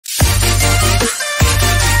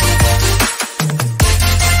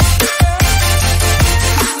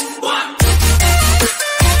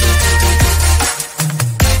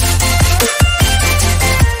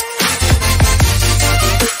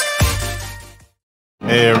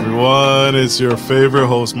Hey everyone, it's your favorite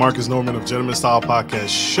host, Marcus Norman of Gentleman Style Podcast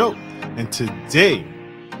Show. And today,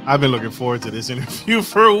 I've been looking forward to this interview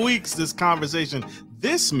for weeks, this conversation.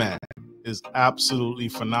 This man is absolutely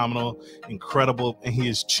phenomenal, incredible, and he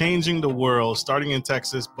is changing the world, starting in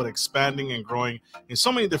Texas, but expanding and growing in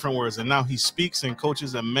so many different words. And now he speaks and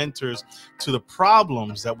coaches and mentors to the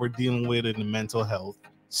problems that we're dealing with in the mental health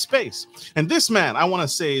space. And this man, I want to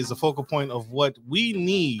say, is the focal point of what we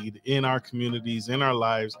need in our communities, in our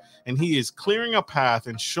lives. And he is clearing a path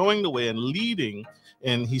and showing the way and leading.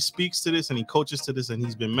 And he speaks to this and he coaches to this and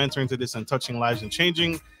he's been mentoring to this and touching lives and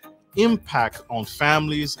changing impact on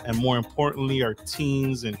families and, more importantly, our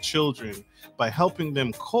teens and children by helping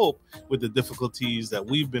them cope with the difficulties that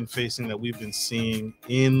we've been facing, that we've been seeing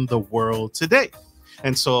in the world today.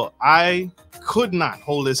 And so I could not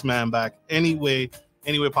hold this man back any way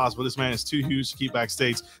possible. This man is too huge to keep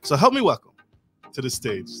backstage. So help me welcome to the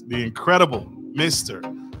stage the incredible Mr.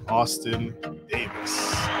 Austin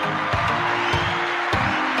Davis.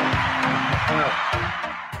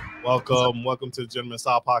 Welcome to the Gentleman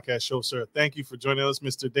Style Podcast Show, sir. Thank you for joining us,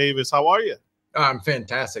 Mr. Davis. How are you? I'm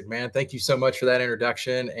fantastic, man. Thank you so much for that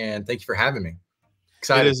introduction, and thank you for having me.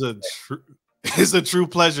 Excited. It's a true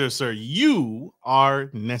pleasure, sir. You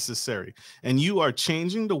are necessary, and you are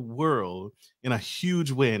changing the world in a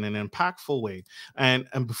huge way, in an impactful way. And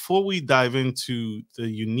before we dive into the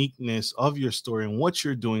uniqueness of your story and what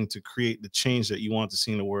you're doing to create the change that you want to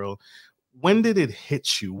see in the world, when did it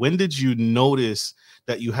hit you? When did you notice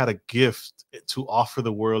that you had a gift to offer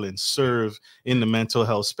the world and serve in the mental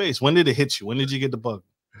health space? When did it hit you? When did you get the bug?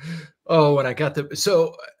 Oh, when I got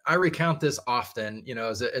so I recount this often, you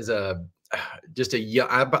know, I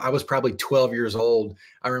was probably 12 years old.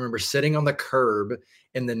 I remember sitting on the curb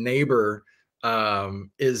and the neighbor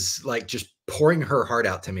is like just pouring her heart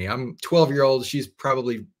out to me. I'm 12-year-old. She's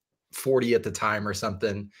probably 40 at the time or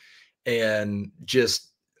something. And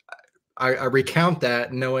just, I recount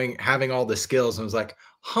that having all the skills, and was like,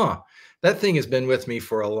 that thing has been with me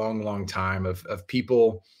for a long, long time of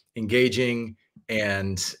people engaging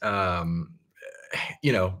and,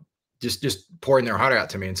 just pouring their heart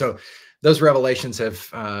out to me. And so those revelations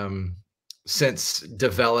have since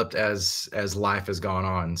developed as life has gone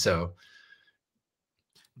on. So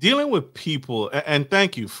dealing with people, and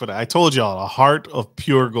thank you for that. I told y'all, a heart of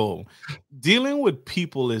pure gold. Dealing with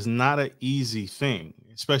people is not an easy thing,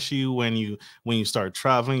 especially when you start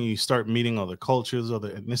traveling, you start meeting other cultures, other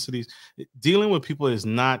ethnicities. Dealing with people is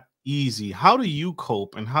not easy. How do you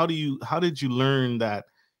cope, and how did you learn that,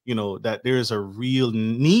 that there is a real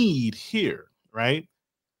need here, right?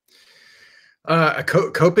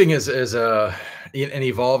 Coping is an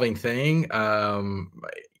evolving thing.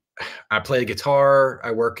 I play guitar,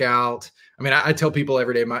 I work out. I mean, I tell people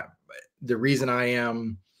every day, the reason I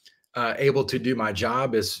am able to do my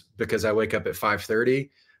job is because I wake up at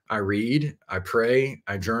 5:30, I read, I pray,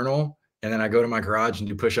 I journal, and then I go to my garage and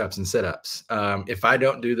do push-ups and sit-ups. If I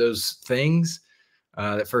don't do those things,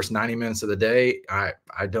 that first 90 minutes of the day,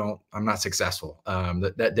 I'm not successful.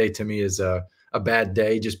 That day to me is a bad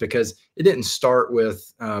day, just because it didn't start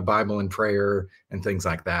with Bible and prayer and things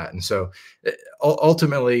like that. And so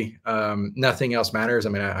ultimately, nothing else matters. I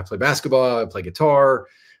mean, I play basketball, I play guitar,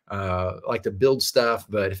 like to build stuff,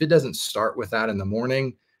 but if it doesn't start with that in the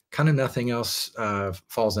morning, kind of nothing else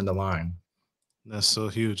falls into line. That's so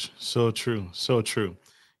huge. So true. So true.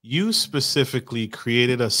 You specifically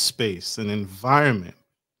created a space, an environment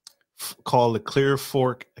called the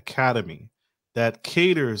Clearfork Academy that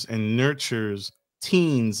caters and nurtures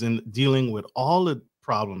teens in dealing with all the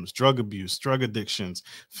problems, drug abuse, drug addictions,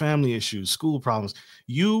 family issues, school problems.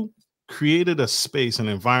 You created a space, an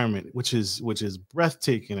environment, which is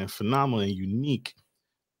breathtaking and phenomenal and unique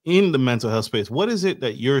in the mental health space. What is it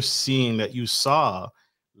that you're seeing, that you saw,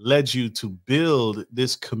 led you to build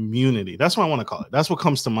this community? That's what I want to call it. That's what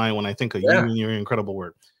comes to mind when I think of you and your incredible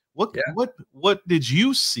work. What did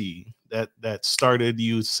you see that started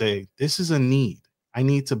you to say, this is a need? I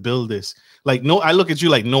need to build this. Like, I look at you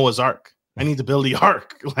like Noah's Ark. I need to build the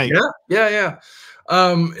ark. Like, yeah.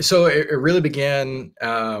 So it really began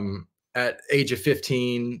at age of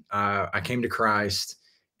 15. I came to Christ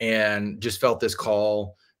and just felt this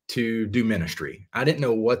call to do ministry. I didn't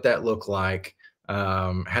know what that looked like.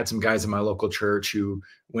 Had some guys in my local church who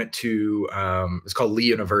went to, it's called Lee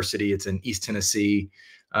University. It's in East Tennessee.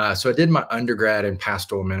 So I did my undergrad in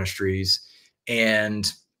pastoral ministries, and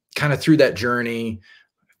kind of through that journey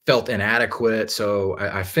felt inadequate. So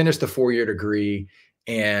I finished the 4-year degree,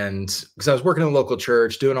 and because I was working in a local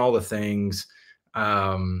church, doing all the things,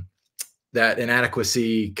 that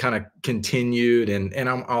inadequacy kind of continued. And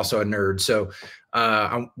I'm also a nerd. So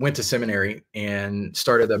I went to seminary and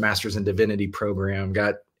started the Master's in Divinity program,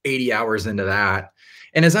 got 80 hours into that.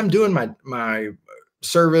 And as I'm doing my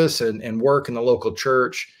service and work in the local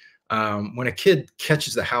church, when a kid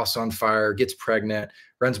catches the house on fire, gets pregnant,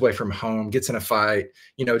 runs away from home, gets in a fight,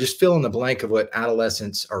 just fill in the blank of what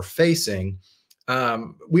adolescents are facing.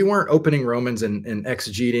 We weren't opening Romans and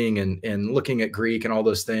exegeting and looking at Greek and all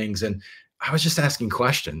those things. And I was just asking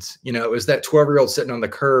questions. It was that 12-year-old sitting on the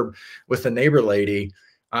curb with the neighbor lady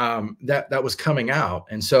that was coming out.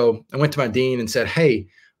 And so I went to my dean and said, hey,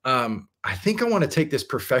 I think I want to take this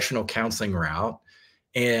professional counseling route.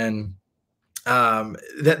 And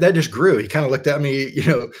that just grew. He kind of looked at me,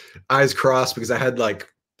 eyes crossed, because I had like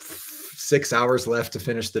 6 hours left to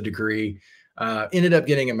finish the degree. Ended up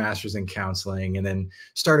getting a master's in counseling, and then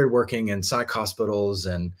started working in psych hospitals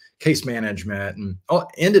and case management, and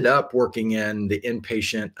ended up working in the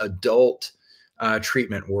inpatient adult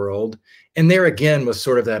treatment world. And there again was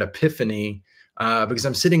sort of that epiphany, because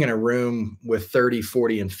I'm sitting in a room with 30,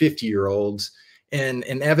 40, and 50-year-olds. And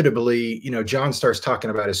inevitably, John starts talking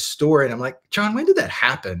about his story. And I'm like, John, when did that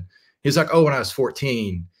happen? He's like, oh, when I was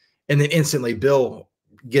 14. And then instantly Bill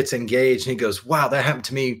gets engaged and he goes, wow, that happened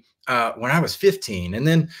to me when I was 15. And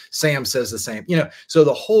then Sam says the same, so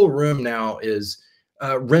the whole room now is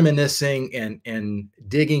reminiscing and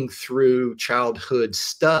digging through childhood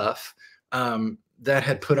stuff that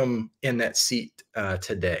had put them in that seat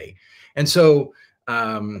today. And so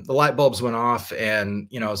the light bulbs went off, and,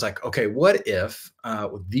 I was like, okay, what if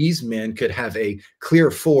these men could have a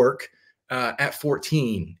Clearfork at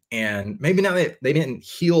 14, and maybe now they didn't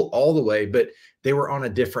heal all the way, but they were on a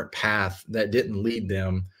different path that didn't lead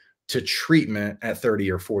them to treatment at 30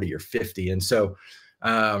 or 40 or 50. And so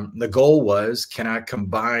the goal was, can I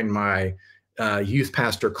combine my youth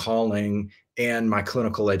pastor calling and my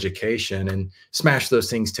clinical education and smash those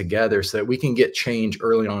things together so that we can get change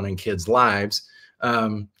early on in kids' lives,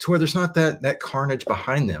 to where there's not that carnage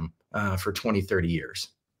behind them for 20, 30 years.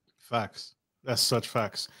 Facts. That's such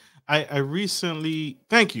facts. I recently,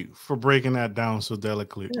 thank you for breaking that down so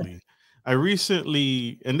delicately. Yeah. I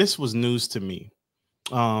recently, and this was news to me.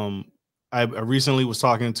 I recently was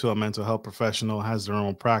talking to a mental health professional, has their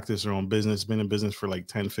own practice, their own business, been in business for like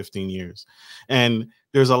 10, 15 years. And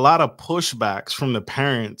there's a lot of pushbacks from the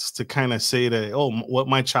parents to kind of say that, oh, what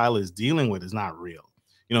my child is dealing with is not real.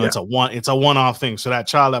 Yeah. It's a one-off thing. So that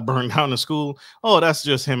child that burned down the school, oh, that's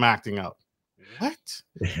just him acting out. What?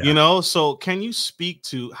 Yeah. So can you speak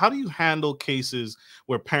to, how do you handle cases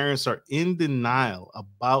where parents are in denial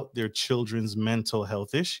about their children's mental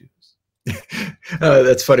health issues?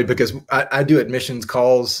 That's funny, because I do admissions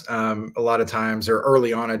calls a lot of times, or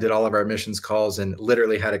early on I did all of our admissions calls, and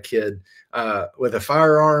literally had a kid with a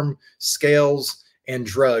firearm, scales, and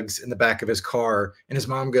drugs in the back of his car. And his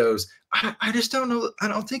mom goes, I just don't know. I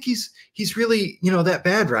don't think he's really, that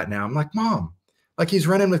bad right now. I'm like, Mom, like, he's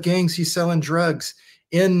running with gangs, he's selling drugs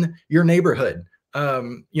in your neighborhood.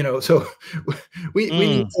 So we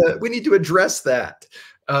need to address that.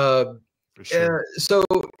 Sure. So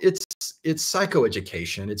it's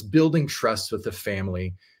psychoeducation. It's building trust with the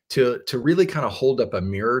family to really kind of hold up a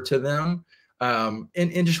mirror to them,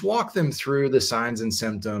 and just walk them through the signs and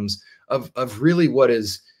symptoms of really what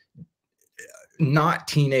is not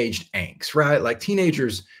teenage angst, right? Like,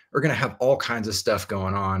 teenagers are going to have all kinds of stuff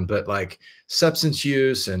going on, but like substance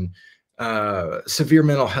use and severe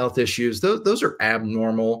mental health issues, those are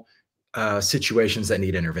abnormal situations that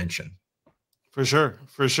need intervention. For sure.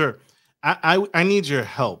 I need your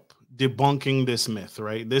help debunking this myth,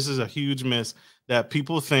 right? This is a huge myth that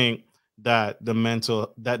people think that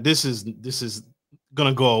this is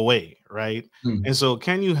gonna go away, right? Mm. And so,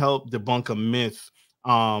 can you help debunk a myth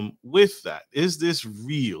with that? Is this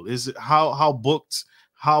real? Is it how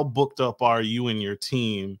booked up are you and your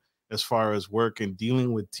team as far as work and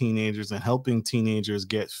dealing with teenagers and helping teenagers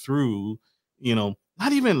get through,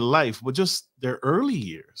 not even life, but just their early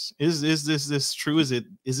years? Is this true? Is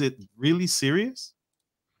it really serious?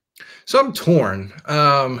 So I'm torn.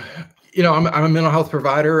 I'm a mental health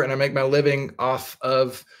provider, and I make my living off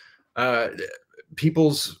of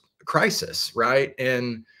people's crisis, right?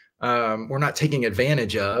 And we're not taking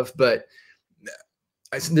advantage of, but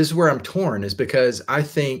this is where I'm torn, is because I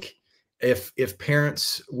think if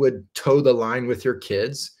parents would toe the line with your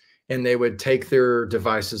kids, and they would take their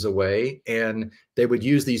devices away, and they would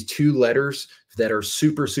use these two letters that are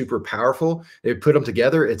super, super powerful. They would put them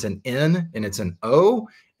together. It's an N and it's an O,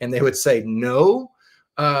 and they would say no.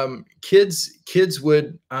 Kids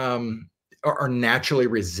would are naturally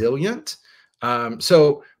resilient.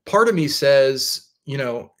 So part of me says,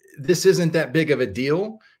 this isn't that big of a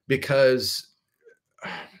deal, because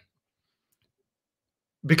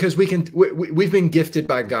because we've been gifted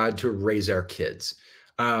by God to raise our kids.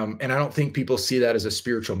 And I don't think people see that as a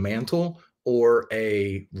spiritual mantle or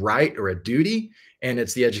a right or a duty. And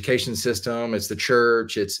it's the education system, it's the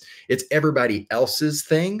church, it's everybody else's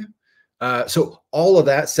thing. So all of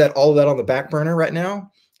that, set all of that on the back burner right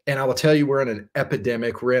now. And I will tell you, we're in an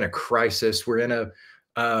epidemic, we're in a crisis, we're in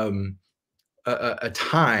a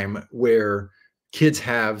time where kids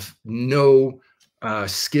have no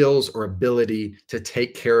skills or ability to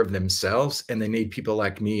take care of themselves, and they need people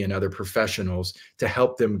like me and other professionals to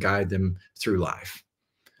help them, guide them through life.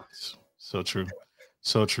 So true.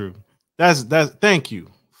 So true. That's thank you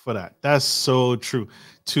for that. That's so true.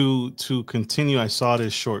 To continue, I saw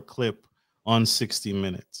this short clip on 60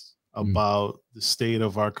 Minutes about the state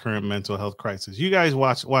of our current mental health crisis. You guys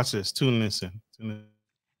watch this. Tune this in.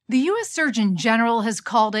 The U.S. Surgeon General has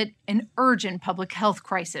called it an urgent public health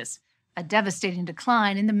crisis, a devastating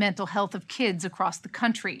decline in the mental health of kids across the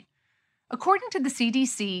country. According to the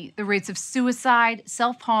CDC, the rates of suicide,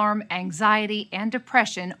 self-harm, anxiety, and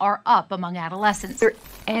depression are up among adolescents. Is there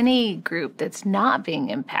any group that's not being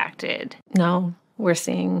impacted? No, we're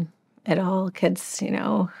seeing it all. Kids,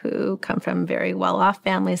 who come from very well-off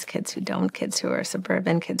families, kids who don't, kids who are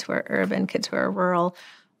suburban, kids who are urban, kids who are rural.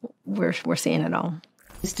 We're seeing it all.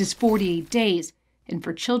 It is 48 days, and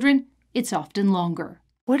for children, it's often longer.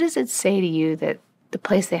 What does it say to you that the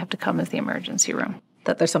place they have to come is the emergency room?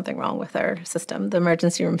 That there's something wrong with our system. The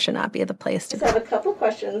emergency room should not be the place to go. I have a couple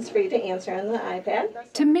questions for you to answer on the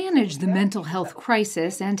iPad. To manage the mental health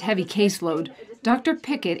crisis and heavy caseload, Dr.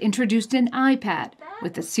 Pickett introduced an iPad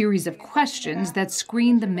with a series of questions that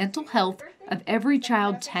screen the mental health of every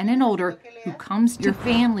child 10 and older who comes to your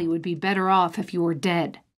family would be better off if you were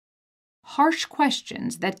dead. Harsh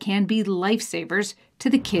questions that can be lifesavers to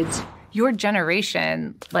the kids. Your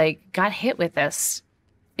generation, got hit with this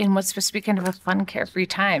in what's supposed to be kind of a fun, carefree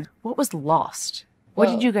time. What was lost? What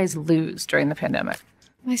did you guys lose during the pandemic?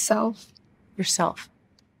 Myself. Yourself.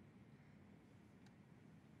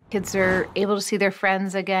 Kids are able to see their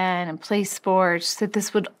friends again and play sports, that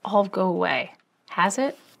this would all go away. Has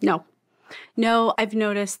it? No. No, I've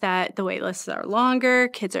noticed that the wait lists are longer.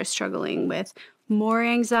 Kids are struggling with more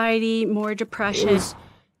anxiety, more depression.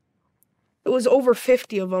 It was over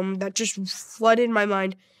 50 of them that just flooded my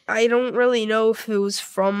mind. I don't really know if it was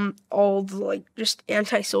from all the just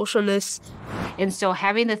antisocialness. And so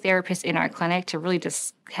having the therapist in our clinic to really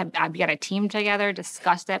just be on a team together,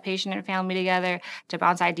 discuss that patient and family together, to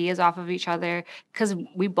bounce ideas off of each other, because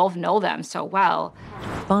we both know them so well.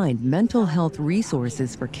 Find mental health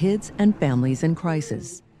resources for kids and families in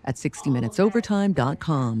crisis at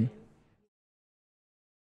 60minutesovertime.com.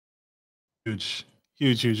 Huge.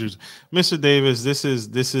 Mr. Davis, this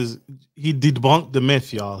is he debunked the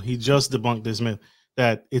myth, y'all. He just debunked this myth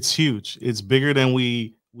that it's huge. It's bigger than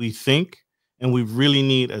we think, and we really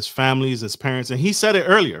need, as families, as parents. And he said it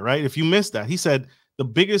earlier, right? If you missed that, he said the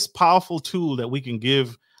biggest powerful tool that we can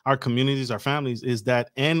give our communities, our families, is that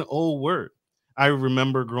NO word. I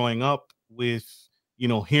remember growing up with,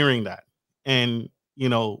 hearing that. And,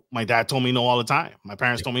 my dad told me no all the time. My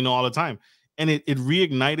parents told me no all the time. And it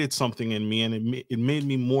reignited something in me, and it made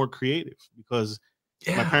me more creative, because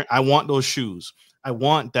I want those shoes. I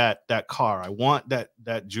want that car. I want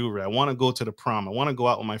that jewelry. I want to go to the prom. I want to go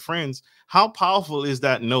out with my friends. How powerful is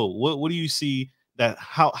that no? What do you see that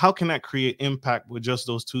how can that create impact with just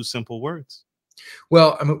those two simple words?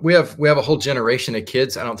 Well, I mean, we have a whole generation of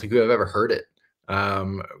kids. I don't think we've ever heard it.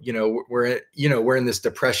 We're in this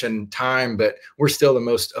depression time, but we're still the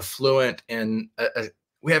most affluent, and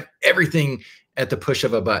we have everything at the push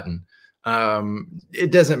of a button.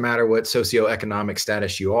 It doesn't matter what socioeconomic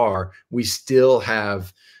status you are. We still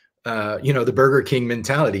have, the Burger King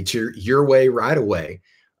mentality, to your way, right away.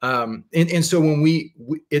 And so when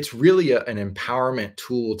it's really an empowerment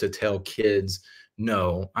tool to tell kids,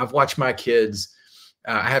 no. I've watched my kids.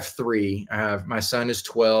 I have 3. My son is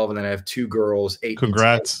 12, and then I have 2 girls, 8.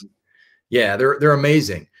 Congrats. Yeah, they're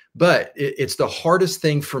amazing. But it's the hardest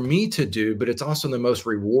thing for me to do, but it's also the most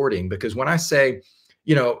rewarding, because when I say,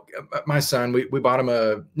 my son, we bought him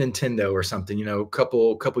a Nintendo or something, a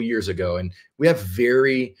couple years ago, and we have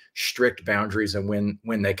very strict boundaries on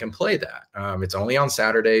when they can play that. It's only on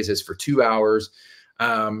Saturdays. It's for 2 hours.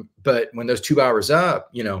 But when those 2 hours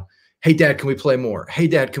up, hey, Dad, can we play more? Hey,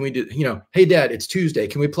 Dad, can we do, hey, Dad, it's Tuesday.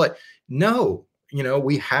 Can we play? No,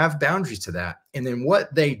 we have boundaries to that. And then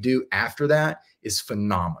what they do after that is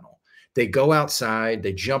phenomenal. They go outside,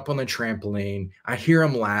 they jump on the trampoline. I hear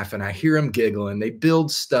them laughing. I hear them giggling. They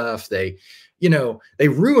build stuff. They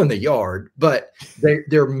ruin the yard, but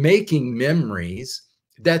they're making memories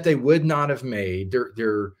that they would not have made.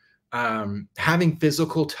 They're having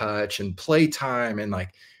physical touch and playtime and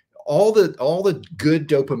like all the good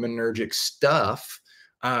dopaminergic stuff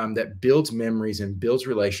that builds memories and builds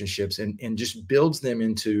relationships and just builds them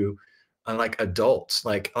into like adults,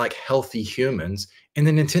 like healthy humans. And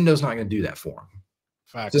then Nintendo's not going to do that for them.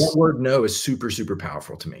 Facts. So that word no is super, super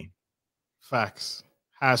powerful to me. Facts.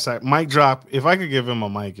 Hashtag mic drop. If I could give him a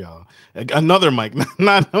mic, y'all, another mic,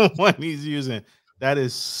 not the one he's using. That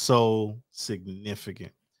is so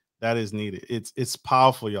significant. That is needed. It's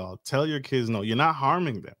powerful, y'all. Tell your kids no. You're not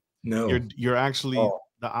harming them. No, you're actually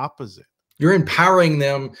the opposite. You're empowering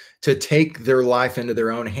them to take their life into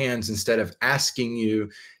their own hands instead of asking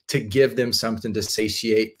you to give them something to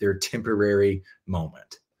satiate their temporary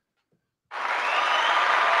moment.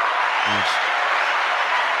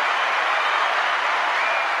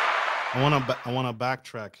 I want to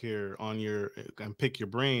backtrack here on your and pick your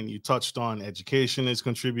brain. You touched on education is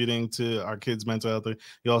contributing to our kids' mental health.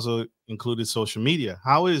 You also included social media.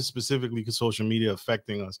 How is specifically social media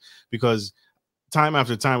affecting us? Because time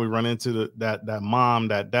after time we run into that mom,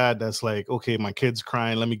 that dad that's like, okay, my kid's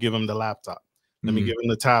crying. Let me give him the laptop. Let me give him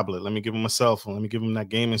the tablet. Let me give him a cell phone. Let me give him that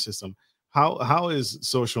gaming system. How is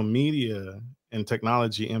social media and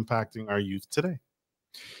technology impacting our youth today?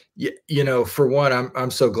 Yeah, you know, for one,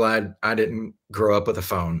 I'm so glad I didn't grow up with a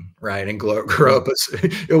phone, right? And grow up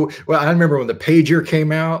with, well, I remember when the pager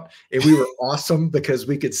came out and we were awesome because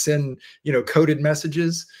we could send, you know, coded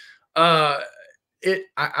messages. I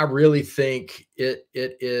really think it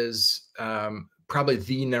is probably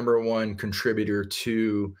the #1 contributor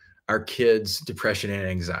to our kids' depression and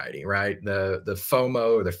anxiety, right? The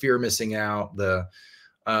FOMO, the fear of missing out, the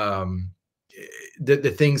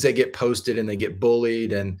things that get posted and they get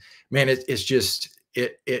bullied, and man, it's just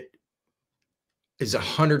it is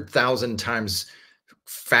 100,000 times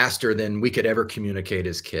faster than we could ever communicate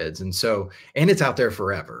as kids. And so, and it's out there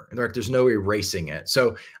forever. Like there's no erasing it.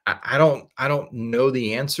 So I don't know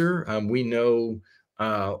the answer. We know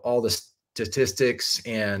all the statistics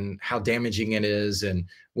and how damaging it is and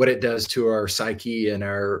what it does to our psyche and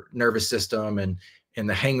our nervous system and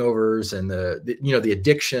the hangovers and the you know, the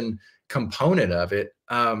addiction component of it.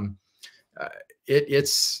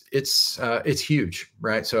 It's huge,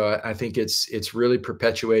 right? So I think it's really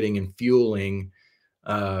perpetuating and fueling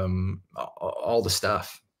all the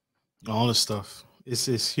stuff. All the stuff.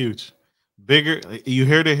 It's huge. Bigger. You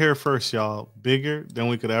heard it here first, y'all. Bigger than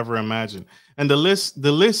we could ever imagine. And the list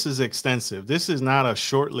is extensive. This is not a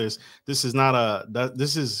short list. This is not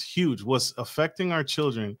this is huge. What's affecting our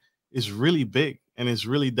children is really big and it's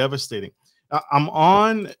really devastating. I'm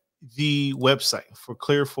on the website for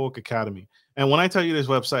Clearfork Academy. And when I tell you this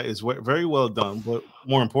website is very well done, but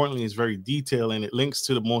more importantly, it's very detailed and it links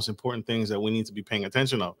to the most important things that we need to be paying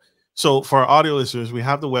attention of. So for our audio listeners, we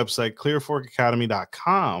have the website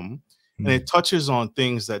clearforkacademy.com, and it touches on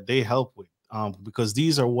things that they help with because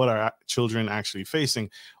these are what our children actually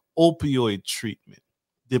facing: opioid treatment,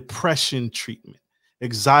 depression treatment,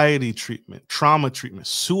 anxiety treatment, trauma treatment,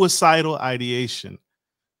 suicidal ideation.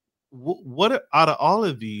 What out of all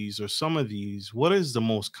of these or some of these, what is the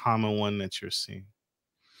most common one that you're seeing?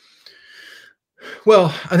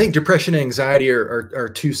 Well, I think depression and anxiety are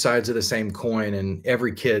two sides of the same coin, and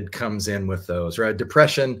every kid comes in with those, right?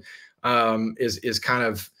 Depression is kind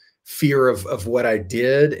of fear of what I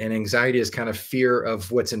did, and anxiety is kind of fear of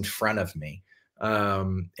what's in front of me.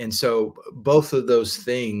 And so both of those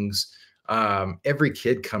things, every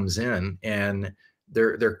kid comes in and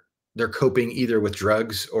they're coping either with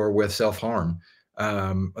drugs or with self-harm.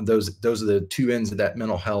 Those are the two ends of that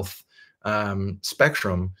mental health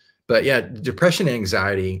spectrum. But yeah, depression and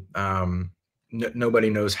anxiety, nobody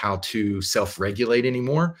knows how to self-regulate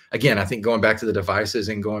anymore. Again, I think going back to the devices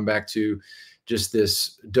and going back to just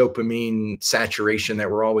this dopamine saturation that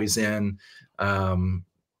we're always in.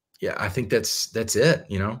 Yeah, I think that's it,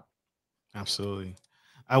 you know? Absolutely.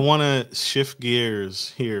 I want to shift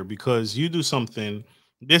gears here because you do something.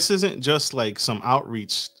 This isn't just like some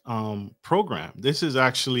outreach program. This is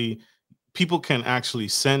actually, people can actually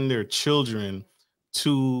send their children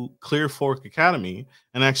to Clearfork Academy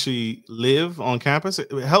and actually live on campus.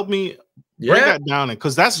 Help me break that down,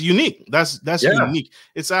 because that's unique. That's unique.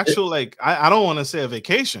 It's actual, like I don't want to say a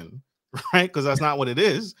vacation, right? Because that's not what it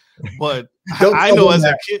is. But I know as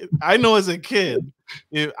a kid,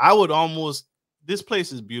 I would almost. This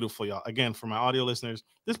place is beautiful, y'all. Again, for my audio listeners,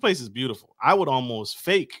 this place is beautiful. I would almost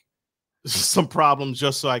fake some problems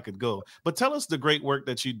just so I could go. But tell us the great work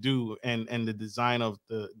that you do and the design of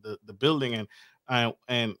the building and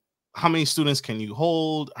how many students can you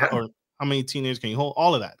hold, or how many teenagers can you hold?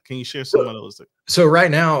 All of that. Can you share some of those? So right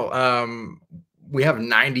now, we have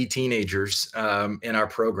 90 teenagers in our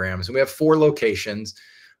programs, and we have 4 locations.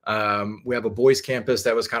 We have a boys campus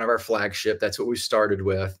that was kind of our flagship. That's what we started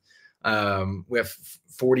with. We have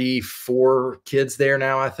 44 kids there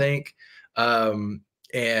now, I think.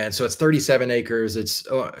 And so it's 37 acres. It's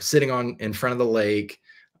sitting in front of the lake.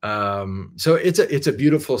 So it's a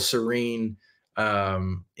beautiful, serene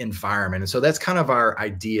environment. And so that's kind of our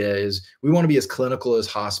idea, is we want to be as clinical as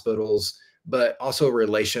hospitals, but also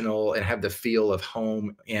relational and have the feel of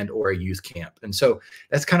home and or a youth camp. And so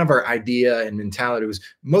that's kind of our idea and mentality. Was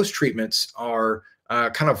most treatments are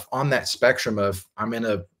kind of on that spectrum of, I'm in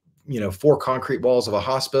a 4 concrete walls of a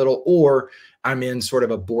hospital, or I'm in sort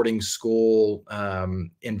of a boarding school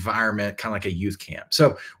environment, kind of like a youth camp.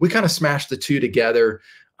 So we kind of smashed the two together.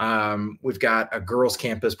 We've got a girls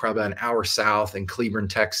campus probably an hour south in Cleburne,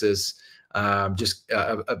 Texas, just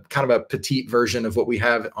a kind of a petite version of what we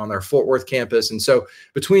have on our Fort Worth campus. And so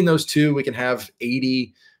between those two, we can have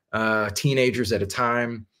 80 teenagers at a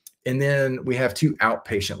time. And then we have 2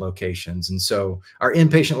 outpatient locations. And so our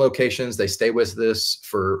inpatient locations, they stay with us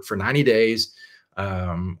for 90 days.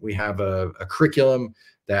 We have a curriculum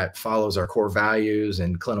that follows our core values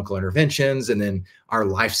and clinical interventions. And then our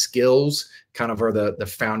life skills kind of are the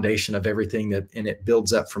foundation of everything and it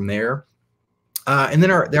builds up from there. And then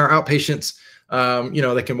there are outpatients,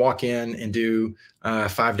 that can walk in and do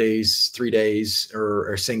 5 days, 3 days,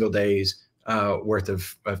 or single days worth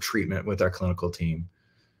of treatment with our clinical team.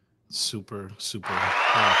 Super powerful.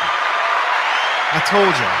 I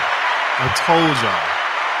told y'all,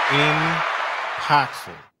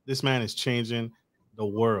 impactful. This man is changing the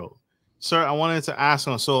world. Sir, I wanted to ask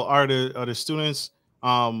him, so are the students,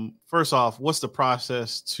 first off, what's the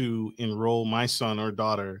process to enroll my son or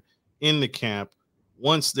daughter in the camp?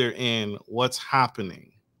 Once they're in, what's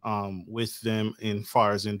happening with them in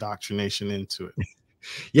far as indoctrination into it?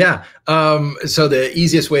 Yeah. So the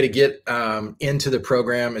easiest way to get into the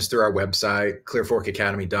program is through our website,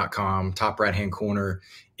 clearforkacademy.com. Top right-hand corner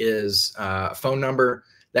is a phone number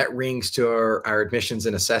that rings to our admissions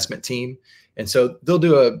and assessment team. And so they'll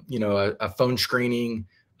do a phone screening,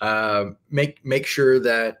 make sure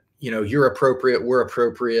that, you're appropriate, we're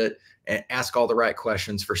appropriate, and ask all the right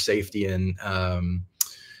questions for safety and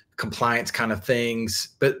compliance kind of things.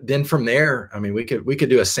 But then from there, I mean, we could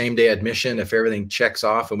do a same day admission if everything checks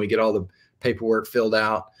off and we get all the paperwork filled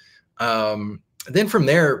out. Then from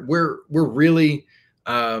there, we're really,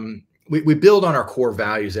 we build on our core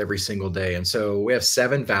values every single day. And so we have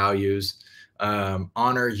 7 values: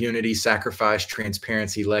 honor, unity, sacrifice,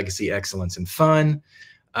 transparency, legacy, excellence, and fun.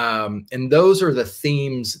 And those are the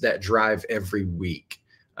themes that drive every week.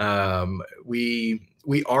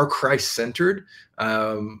 We are Christ-centered,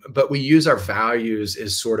 but we use our values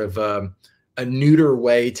as sort of a neuter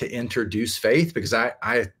way to introduce faith, because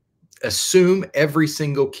I assume every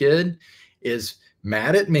single kid is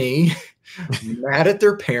mad at me, mad at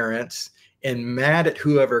their parents, and mad at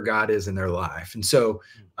whoever God is in their life. And so,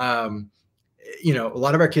 a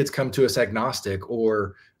lot of our kids come to us agnostic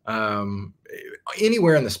or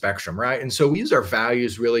anywhere in the spectrum, right? And so we use our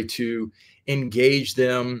values really to engage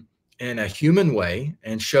them in a human way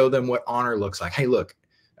and show them what honor looks like. Hey, look,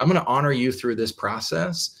 I'm going to honor you through this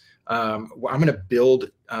process. I'm going to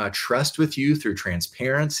build trust with you through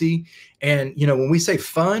transparency. And, when we say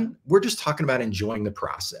fun, we're just talking about enjoying the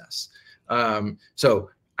process. So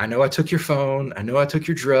I know I took your phone. I know I took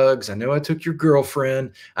your drugs. I know I took your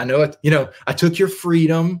girlfriend. I know, I took your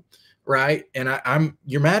freedom, right? And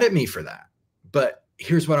you're mad at me for that. But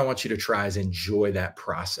here's what I want you to try is enjoy that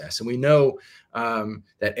process. And we know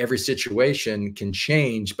that every situation can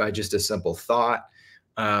change by just a simple thought.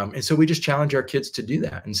 And so we just challenge our kids to do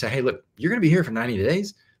that and say, hey, look, you're going to be here for 90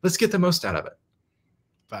 days. Let's get the most out of it.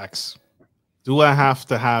 Facts. Do I have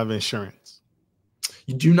to have insurance?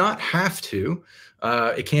 You do not have to.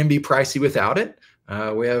 It can be pricey without it.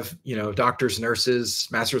 We have, doctors, nurses,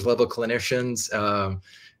 master's level clinicians,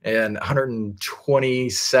 and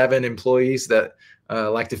 127 employees that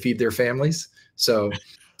like to feed their families. So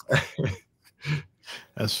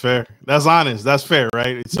that's fair. That's honest. That's fair,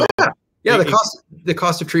 right? So, yeah. The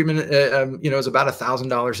cost of treatment, is about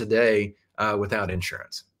 $1,000 a day without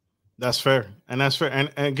insurance. That's fair, and that's fair.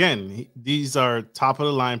 And again, these are top of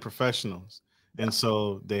the line professionals, and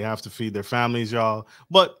so they have to feed their families, y'all.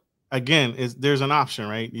 But again, there's an option,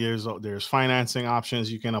 right? There's financing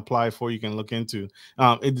options you can apply for, you can look into.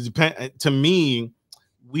 It depends. To me,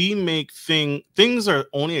 we make things are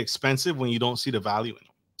only expensive when you don't see the value in them.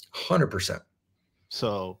 100%.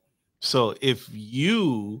 So if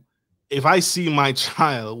I see my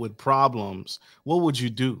child with problems, what would you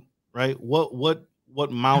do, right? What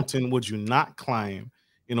mountain would you not climb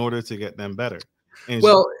in order to get them better? And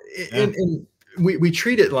Well, yeah. and we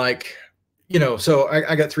treat it like, you know, so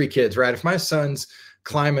I got 3 kids, right? If my son's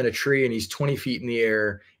climbing a tree and he's 20 feet in the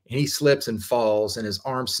air and he slips and falls and his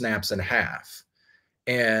arm snaps in half,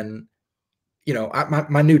 and you know,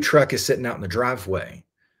 my new truck is sitting out in the driveway,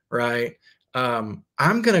 right? I'm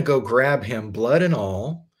going to go grab him, blood and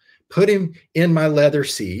all, put him in my leather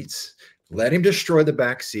seats, let him destroy the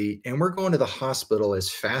back seat, and we're going to the hospital as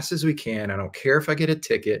fast as we can. I don't care if I get a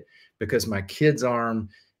ticket because my kid's arm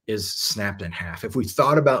is snapped in half. If we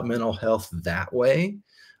thought about mental health that way,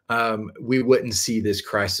 we wouldn't see this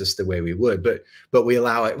crisis the way we would, but we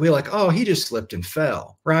allow it. We're like, oh, he just slipped and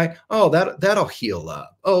fell, right? Oh, that'll heal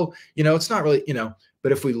up. Oh, you know, it's not really, you know.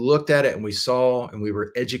 But if we looked at it and we saw and we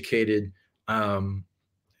were educated,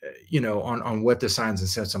 you know, on what the signs and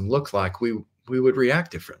symptoms look like, we would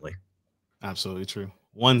react differently. Absolutely true.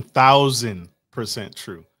 1000%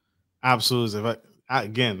 true. Absolutely.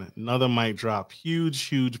 Again, another mic drop.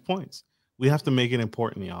 Huge points. We have to make it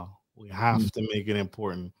important, y'all. We have to make it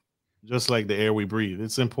important. Just like the air we breathe.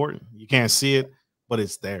 It's important. You can't see it, but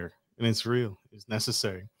it's there and it's real. It's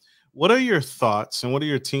necessary. What are your thoughts and what are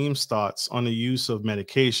your team's thoughts on the use of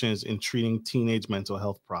medications in treating teenage mental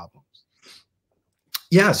health problems?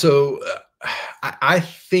 Yeah, so I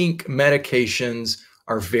think medications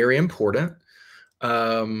are very important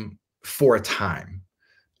for a time.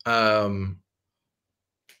 You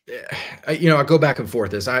know, I go back and forth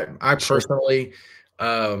this. I personally,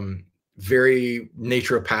 very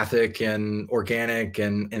naturopathic and organic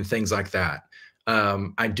and things like that.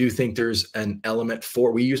 I do think there's an element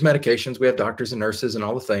we use medications. We have doctors and nurses and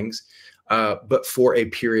all the things, but for a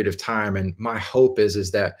period of time. And my hope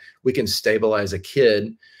is that we can stabilize a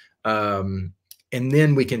kid, and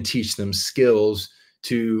then we can teach them skills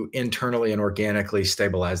to internally and organically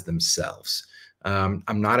stabilize themselves. I'm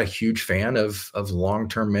not a huge fan of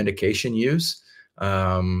long-term medication use.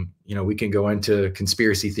 You know, we can go into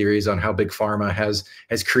conspiracy theories on how big pharma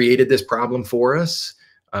has created this problem for us.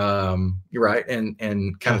 You're right.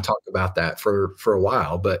 And kind of talk about that for a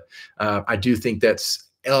while, but, I do think that's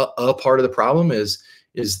a part of the problem is,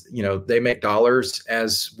 you know, they make dollars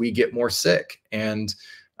as we get more sick. And,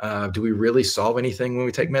 do we really solve anything when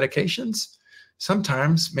we take medications?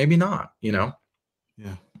 Sometimes, maybe not, you know?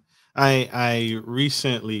 Yeah. I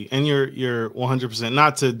recently, and you're 100%,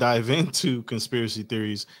 not to dive into conspiracy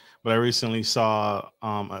theories, but I recently saw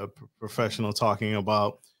a professional talking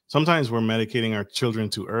about sometimes we're medicating our children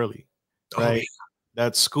too early, right? Oh, yeah.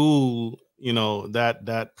 That school, you know,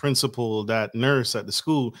 that principal, that nurse at the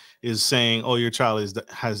school is saying, "Oh, your child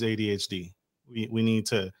has ADHD. We need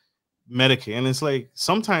to medicate," and it's like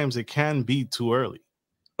sometimes it can be too early.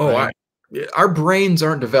 Oh, right? Our brains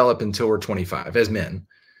aren't developed until we're 25 as men.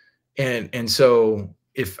 And so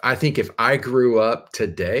if I grew up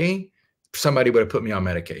today, somebody would have put me on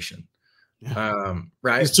medication. Yeah.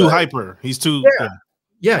 Right. He's too hyper. He's too,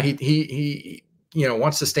 yeah. He, you know,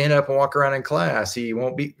 wants to stand up and walk around in class. He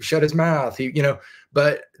won't shut his mouth. You know,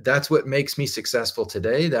 but that's what makes me successful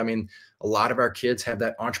today. I mean, a lot of our kids have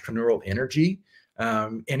that entrepreneurial energy,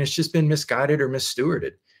 and it's just been misguided or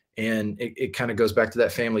misstewarded. And it kind of goes back to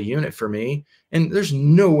that family unit for me. And there's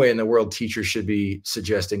no way in the world teachers should be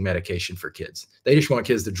suggesting medication for kids. They just want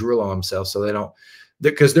kids to drool on themselves so they don't,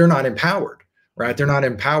 because they're not empowered, right? They're not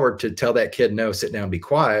empowered to tell that kid, no, sit down, be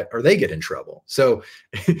quiet, or they get in trouble. So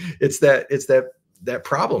it's that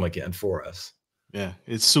problem again for us. Yeah,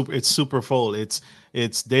 it's super full. It's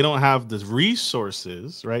they don't have the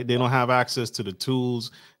resources, right? They don't have access to the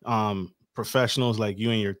tools. Professionals like you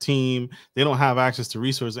and your team, they don't have access to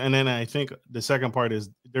resources. And then I think the second part is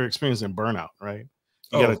they're experiencing burnout, right?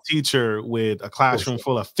 You got a teacher with a classroom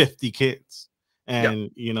full of 50 kids, and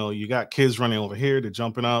you know, you got kids running over here, they're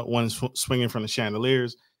jumping out, one's swinging from the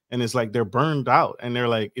chandeliers, and it's like they're burned out, and they're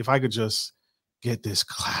like, if I could just get this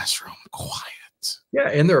classroom quiet. Yeah,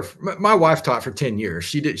 and my wife taught for 10 years.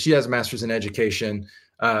 She has a master's in education.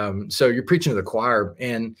 So you're preaching to the choir,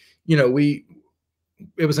 and you know,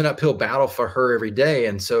 it was an uphill battle for her every day.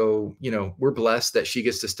 And so, you know, we're blessed that she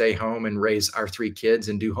gets to stay home and raise our 3 kids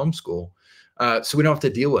and do homeschool. So we don't have to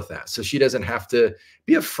deal with that. So she doesn't have to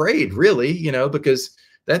be afraid, really, you know, because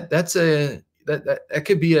that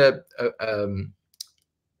could be a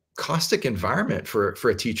caustic environment for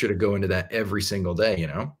a teacher to go into that every single day, you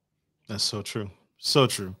know? That's so true. So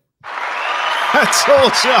true. I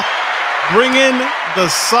told you. Bring in the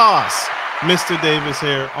sauce. Mr. Davis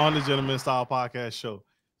here on the Gentleman Style Podcast Show.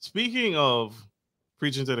 Speaking of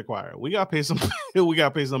preaching to the choir, we gotta pay some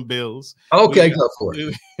bills. Okay, go for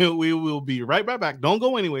it. We will be right back. Don't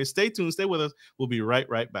go anywhere. Stay tuned. Stay with us. We'll be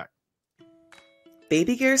right back.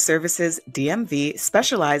 Baby Gear Services DMV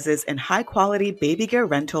specializes in high-quality baby gear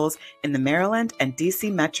rentals in the Maryland and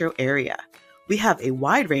DC metro area. We have a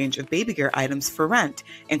wide range of baby gear items for rent,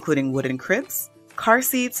 including wooden cribs, car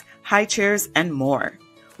seats, high chairs, and more.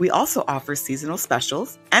 We also offer seasonal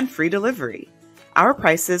specials and free delivery. Our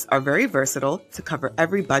prices are very versatile to cover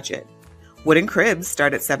every budget. Wooden cribs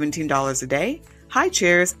start at $17 a day, high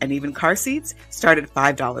chairs and even car seats start at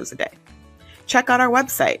 $5 a day. Check out our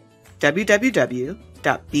website,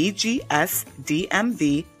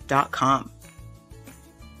 www.bgsdmv.com.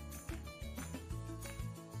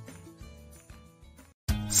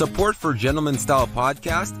 Support for Gentleman Style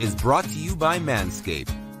Podcast is brought to you by Manscaped,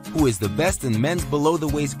 who is the best in men's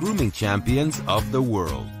below-the-waist grooming champions of the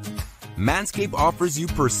world. Manscaped offers you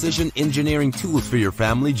precision engineering tools for your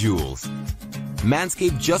family jewels.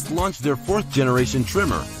 Manscaped just launched their 4th-generation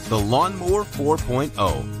trimmer, the Lawnmower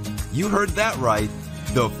 4.0. You heard that right,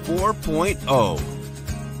 the 4.0.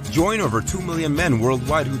 Join over 2 million men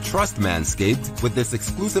worldwide who trust Manscaped with this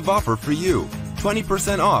exclusive offer for you.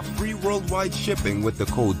 20% off free worldwide shipping with the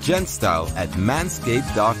code GENTSTYLE at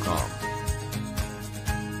manscaped.com.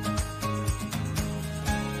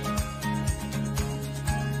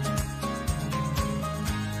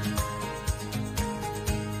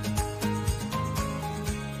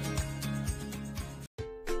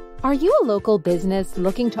 Are you a local business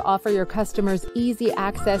looking to offer your customers easy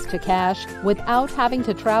access to cash without having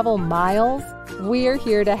to travel miles? We're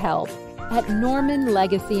here to help. At Norman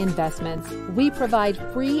Legacy Investments, we provide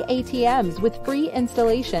free ATMs with free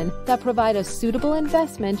installation that provide a suitable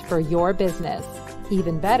investment for your business.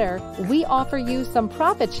 Even better, we offer you some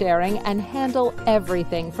profit sharing and handle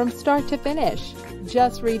everything from start to finish.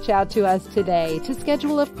 Just reach out to us today to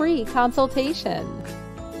schedule a free consultation.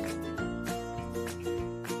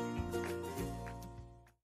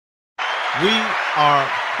 We are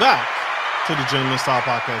back to the Gentleman Style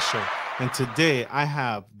Podcast Show. And today I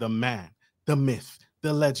have the man, the myth,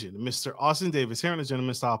 the legend, Mr. Austin Davis here on the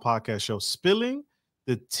Gentleman Style Podcast Show, spilling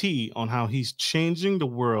the tea on how he's changing the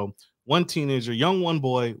world, one teenager, one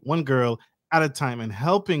boy, one girl at a time, and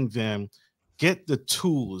helping them get the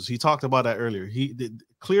tools. He talked about that earlier. The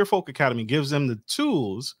Clearfork Academy gives them the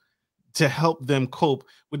tools to help them cope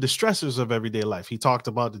with the stressors of everyday life. He talked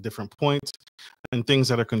about the different points and things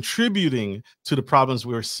that are contributing to the problems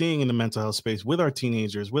we're seeing in the mental health space with our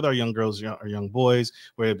teenagers, with our young girls, our young boys,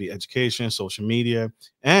 whether it be education, social media,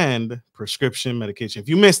 and prescription medication. If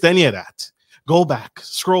you missed any of that, go back,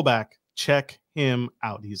 scroll back, check him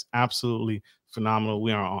out. He's absolutely phenomenal.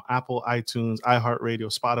 We are on Apple, iTunes,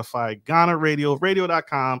 iHeartRadio, Spotify, Ghana Radio,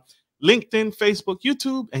 radio.com, LinkedIn, Facebook,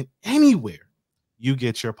 YouTube, and anywhere you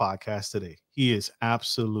get your podcast today. He is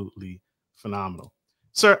absolutely phenomenal.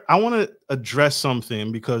 Sir, I want to address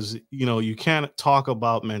something because, you can't talk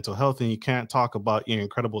about mental health and you can't talk about your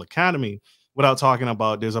incredible academy without talking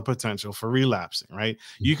about there's a potential for relapsing, right?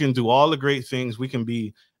 You can do all the great things. We can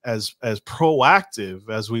be as proactive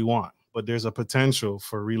as we want, but there's a potential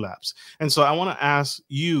for relapse. And so I want to ask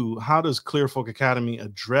you, how does Clearfork Academy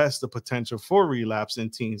address the potential for relapse in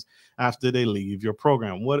teens after they leave your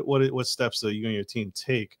program? What steps do you and your team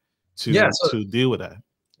take to deal with that?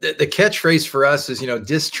 The catchphrase for us is,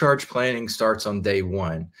 discharge planning starts on day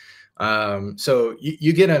one. So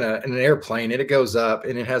you get in an airplane and it goes up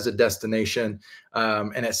and it has a destination.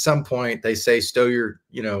 And at some point they say, stow your,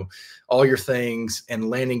 all your things, and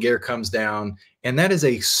landing gear comes down. And that is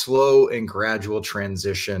a slow and gradual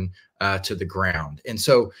transition to the ground. And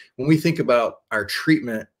so when we think about our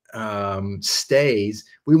treatment stays,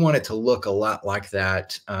 we want it to look a lot like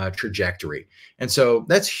that trajectory. And so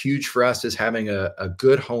that's huge for us, is having a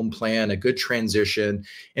good home plan, a good transition.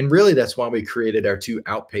 And really that's why we created our 2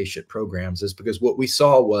 outpatient programs, is because what we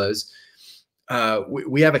saw was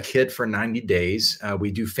we have a kid for 90 days.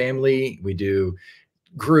 We do family, we do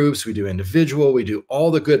groups, we do individual, we do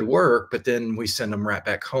all the good work, but then we send them right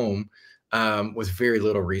back home with very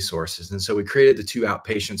little resources. And so we created the 2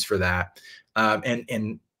 outpatients for that.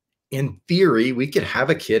 And in theory, we could have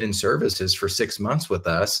a kid in services for 6 months with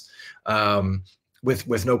us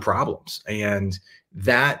with no problems. And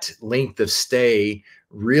that length of stay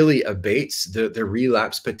really abates the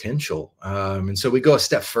relapse potential. And so we go a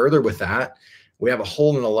step further with that. We have a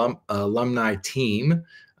whole alumni team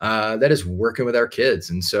that is working with our kids.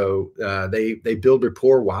 And so they build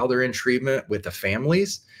rapport while they're in treatment with the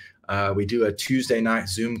families. We do a Tuesday night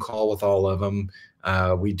Zoom call with all of them.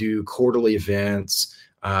 We do quarterly events.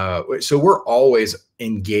 So we're always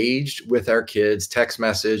engaged with our kids, text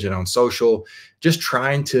message and on social, just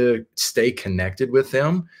trying to stay connected with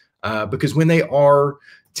them. Because when they are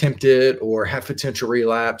tempted or have potential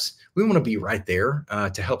relapse, we want to be right there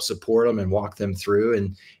to help support them and walk them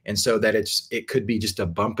through, and so that it could be just a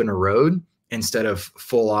bump in a road instead of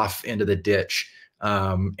full off into the ditch,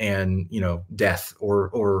 and death,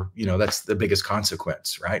 or that's the biggest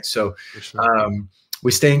consequence, right? So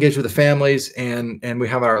we stay engaged with the families, and we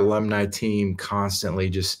have our alumni team constantly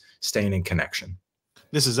just staying in connection.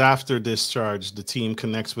 This is after discharge. The team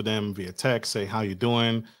connects with them via text, say, how you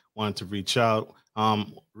doing? Wanted to reach out.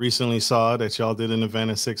 Recently saw that y'all did an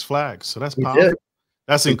event at Six Flags. So that's powerful.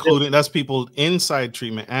 That's included. That's people inside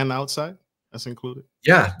treatment and outside. That's included.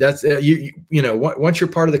 Yeah, that's once you're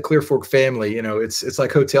part of the Clearfork family, it's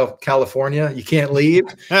like Hotel California. You can't leave.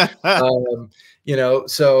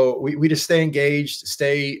 So we just stay engaged,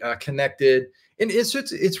 stay connected, and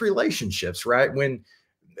it's relationships, right? When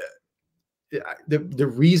the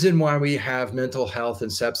reason why we have mental health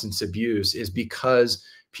and substance abuse is because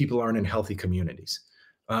people aren't in healthy communities.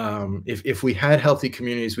 If we had healthy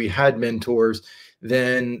communities, we had mentors,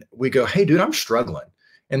 then we go, hey, dude, I'm struggling.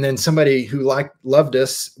 And then somebody who loved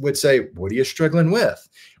us would say, what are you struggling with?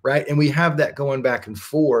 Right. And we have that going back and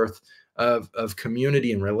forth of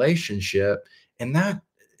community and relationship. And that,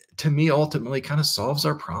 to me, ultimately kind of solves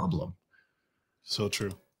our problem. So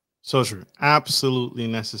true. So true. Absolutely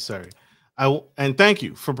necessary. And thank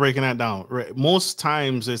you for breaking that down. Right. Most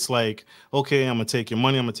times it's like, okay, I'm going to take your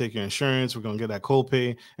money. I'm going to take your insurance. We're going to get that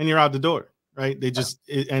copay and you're out the door. Right. They just,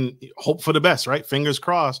 and hope for the best, right? Fingers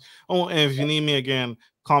crossed. Oh, and if you need me again,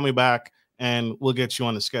 call me back and we'll get you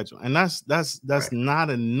on the schedule. And that's right. Not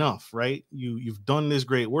enough, right? You've done this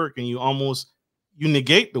great work and you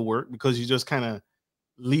negate the work because you just kind of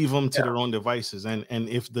leave them to their own devices. And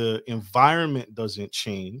if the environment doesn't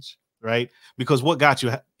change, right? Because what got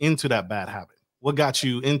you into that bad habit? What got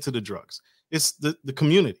you into the drugs? It's the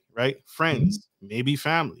community, right? Friends, maybe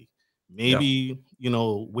family, maybe,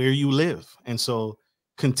 where you live. And so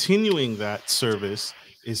continuing that service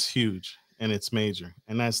is huge and it's major.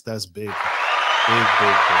 And that's big, big.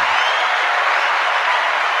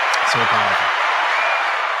 So powerful.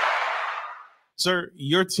 Sir,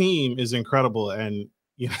 your team is incredible. And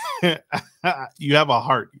you have a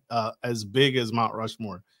heart as big as Mount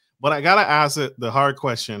Rushmore. But I got to ask the hard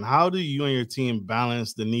question. How do you and your team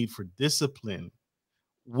balance the need for discipline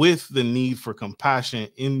with the need for compassion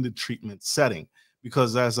in the treatment setting?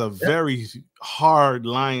 Because that's a very hard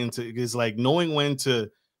line it's like knowing when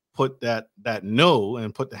to put that no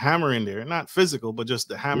and put the hammer in there, not physical, but just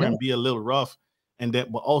the hammer and be a little rough, and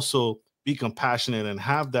then but also be compassionate and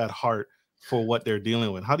have that heart for what they're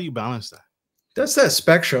dealing with. How do you balance that? That's that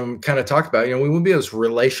spectrum kind of talked about. We will be as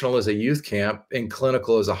relational as a youth camp and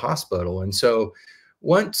clinical as a hospital. And so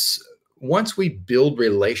once we build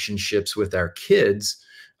relationships with our kids,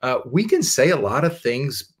 we can say a lot of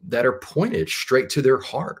things that are pointed straight to their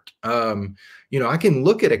heart. I can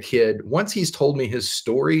look at a kid once he's told me his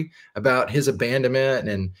story about his abandonment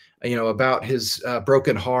and, about his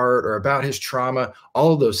broken heart or about his trauma,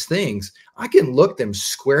 all of those things. I can look them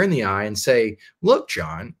square in the eye and say, look,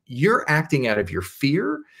 John, you're acting out of your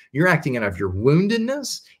fear. You're acting out of your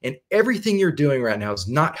woundedness, and everything you're doing right now is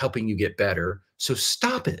not helping you get better. So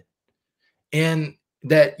stop it. And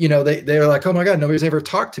that, they're like, oh my God, nobody's ever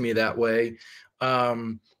talked to me that way.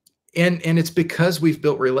 And it's because we've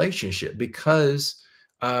built relationship, because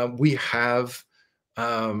we have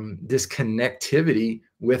this connectivity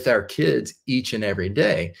with our kids each and every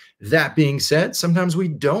day. That being said, sometimes we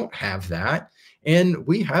don't have that. And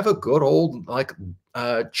we have a good old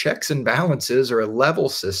checks and balances or a level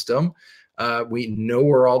system. We know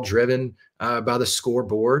we're all driven by the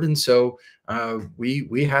scoreboard. And so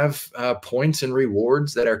we have points and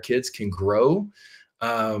rewards that our kids can grow.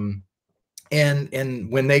 And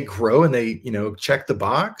when they grow and they, check the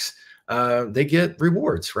box, they get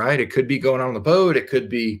rewards, right? It could be going on the boat. It could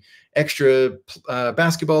be extra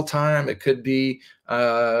basketball time. It could be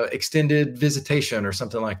extended visitation or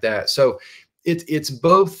something like that. So it's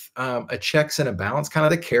both a checks and a balance, kind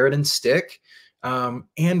of the carrot and stick,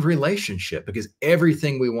 and relationship, because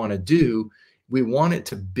everything we want to do, we want it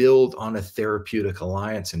to build on a therapeutic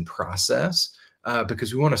alliance and process,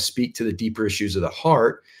 because we want to speak to the deeper issues of the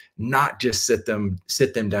heart, not just sit them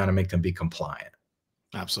down and make them be compliant.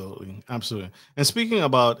 Absolutely. Absolutely. And speaking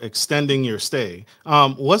about extending your stay,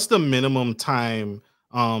 what's the minimum time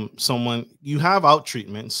you have out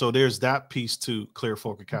treatment? So there's that piece to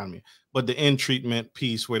Clearfork Academy, but the in treatment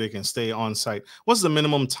piece where they can stay on site. What's the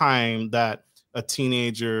minimum time that a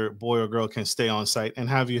teenager, boy or girl, can stay on site? And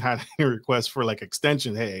have you had any requests for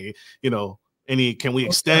extension? Hey, can we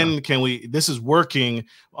extend? Can we, this is working.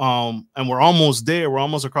 And we're almost there. We're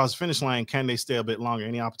almost across the finish line. Can they stay a bit longer?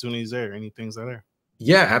 Any opportunities there? Any things that are there?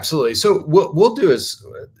 Yeah, absolutely. So what we'll do is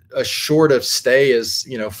a short of stay is,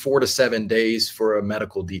 4 to 7 days for a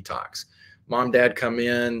medical detox. Mom, dad come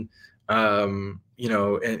in, and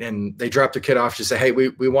they drop their kid off, just say, hey,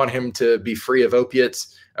 we want him to be free of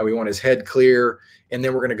opiates. We want his head clear. And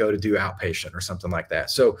then we're going to go to do outpatient or something like that.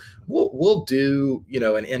 So we'll do,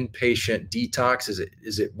 an inpatient detox.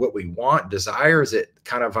 Is it what we want, desire? Is it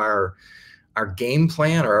kind of our game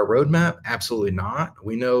plan or our roadmap? Absolutely not.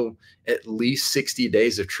 We know at least 60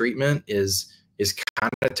 days of treatment is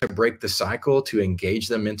kind of to break the cycle, to engage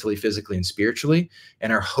them mentally, physically, and spiritually.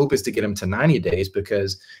 And our hope is to get them to 90 days,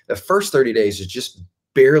 because the first 30 days is just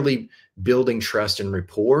barely building trust and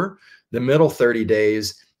rapport. The middle 30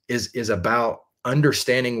 days is about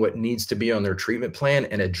understanding what needs to be on their treatment plan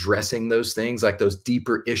and addressing those things, like those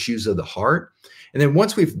deeper issues of the heart. And then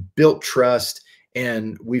once we've built trust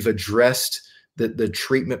and we've addressed the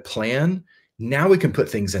treatment plan, now we can put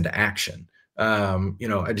things into action.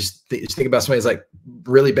 I just think about somebody's like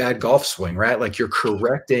really bad golf swing, right? Like you're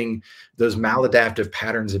correcting those maladaptive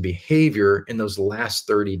patterns of behavior in those last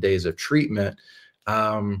 30 days of treatment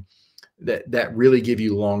that really give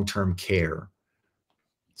you long-term care.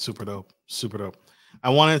 Super dope. Super dope. I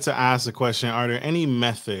wanted to ask the question, are there any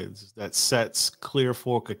methods that sets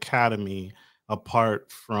Clearfork Academy apart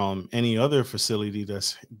from any other facility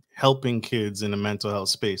that's helping kids in the mental health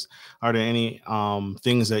space? Are there any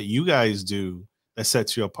things that you guys do that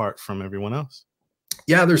sets you apart from everyone else?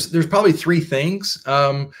 Yeah, there's probably 3 things.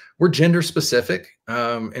 We're gender specific.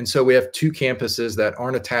 And so we have 2 campuses that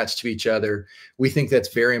aren't attached to each other. We think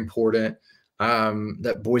that's very important,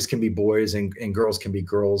 that boys can be boys and girls can be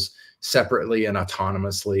girls separately and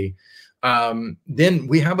autonomously. Then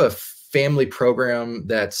we have a family program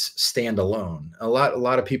that's standalone. A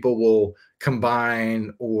lot of people will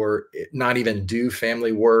combine or not even do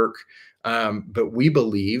family work. But we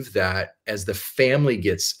believe that as the family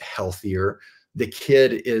gets healthier, the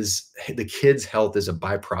kid's health is a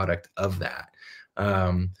byproduct of that.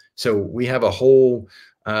 So we have a whole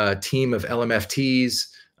team of LMFTs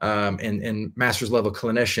and master's level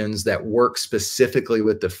clinicians that work specifically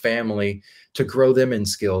with the family to grow them in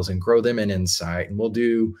skills and grow them in insight. And we'll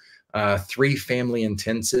do 3 family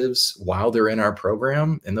intensives while they're in our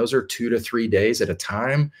program. And those are 2 to 3 days at a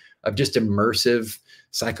time of just immersive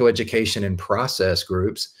psychoeducation and process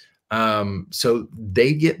groups. So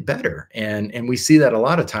they get better. And we see that a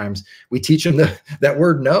lot of times we teach them that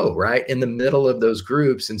word no, right, in the middle of those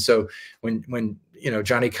groups. And so when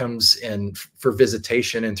Johnny comes in for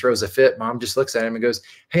visitation and throws a fit, mom just looks at him and goes,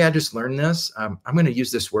 hey, I just learned this. I'm going to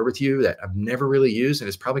use this word with you that I've never really used, and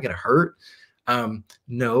it's probably going to hurt.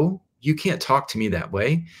 No, you can't talk to me that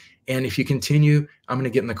way. And if you continue, I'm going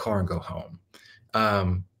to get in the car and go home.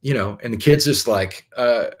 And the kid's just like,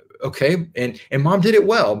 okay. And mom did it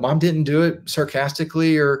well. Mom didn't do it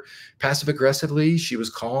sarcastically or passive aggressively. She was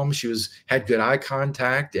calm. She had good eye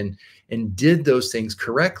contact and did those things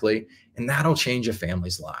correctly. And that'll change a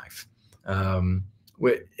family's life. And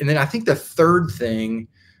then I think the third thing,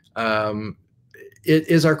 it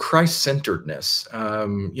is our Christ-centeredness.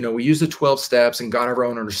 We use the 12 steps and got our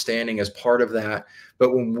own understanding as part of that.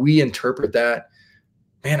 But when we interpret that,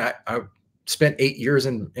 man, I spent 8 years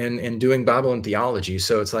in doing Bible and theology.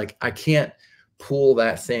 So it's like, I can't pull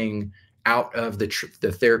that thing out of the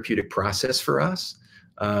therapeutic process for us.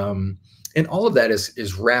 And all of that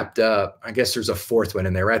is wrapped up. I guess there's a 4th one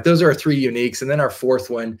in there, right? Those are our 3 uniques. And then our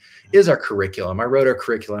 4th one is our curriculum. I wrote our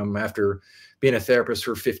curriculum after being a therapist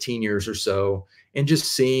for 15 years or so, and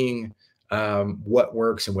just seeing what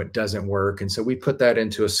works and what doesn't work. And so we put that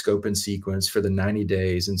into a scope and sequence for the 90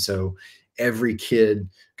 days. And so every kid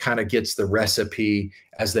kind of gets the recipe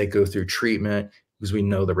as they go through treatment, because we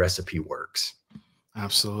know the recipe works.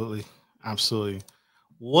 Absolutely. Absolutely.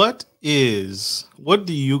 What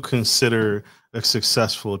do you consider a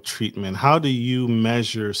successful treatment? How do you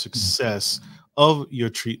measure success of your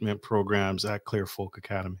treatment programs at Clearfork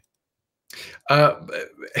Academy?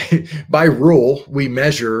 By rule, we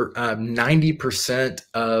measure 90%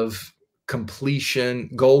 of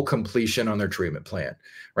goal completion on their treatment plan,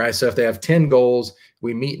 right? So if they have 10 goals,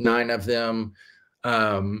 we meet 9 of them.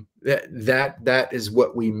 That is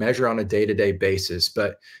what we measure on a day-to-day basis.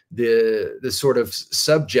 But the sort of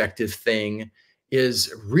subjective thing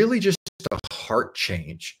is really just a heart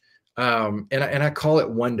change. And I call it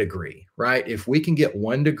 1 degree, right? If we can get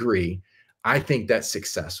 1 degree, I think that's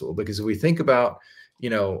successful, because if we think about,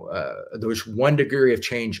 there's 1 degree of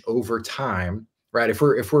change over time, right? If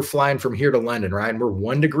we're flying from here to London, right, and we're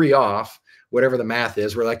 1 degree off, whatever the math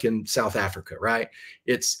is, we're like in South Africa, right?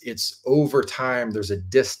 It's over time, there's a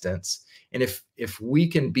distance. And if we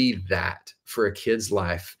can be that for a kid's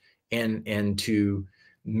life and to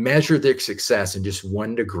measure their success in just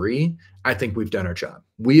 1 degree, I think we've done our job.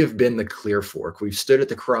 We have been the Clearfork. We've stood at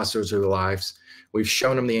the crossroads of their lives. We've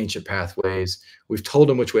shown them the ancient pathways. We've told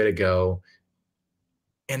them which way to go.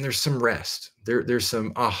 And there's some rest. There's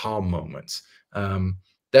some aha moments.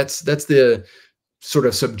 That's the sort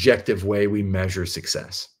of subjective way we measure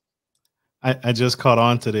success. I just caught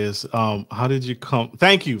on to this. How did you come?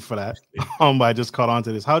 Thank you for that. I just caught on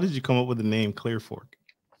to this. How did you come up with the name Clearfork?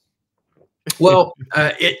 Well,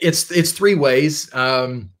 it's 3 ways.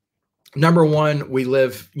 Number one, we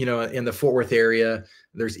live, in the Fort Worth area.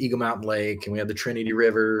 There's Eagle Mountain Lake, and we have the Trinity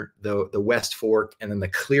River, the West Fork, and then the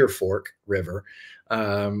Clearfork River,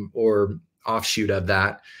 or offshoot of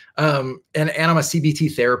that. And I'm a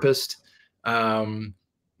CBT therapist.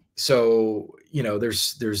 So,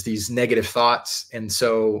 there's these negative thoughts. And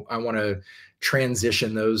so I want to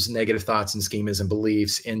transition those negative thoughts and schemas and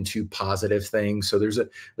beliefs into positive things. So there's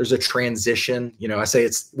a transition. I say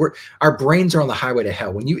our brains are on the highway to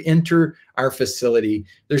hell. When you enter our facility,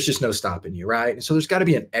 there's just no stopping you, right? So there's got to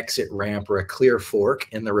be an exit ramp or a clear fork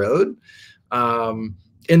in the road. And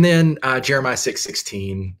then Jeremiah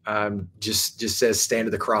 6:16 just says, stand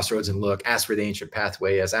at the crossroads and look, ask where the ancient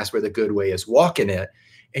pathway is, ask where the good way is, walk in it,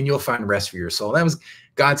 and you'll find rest for your soul. That was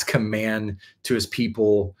God's command to his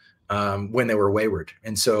people when they were wayward.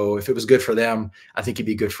 And so if it was good for them, I think it'd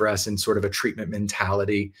be good for us in sort of a treatment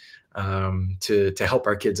mentality to help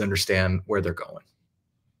our kids understand where they're going.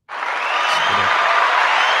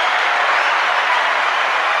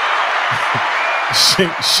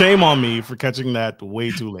 Shame on me for catching that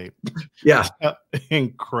way too late. Yeah.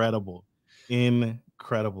 Incredible.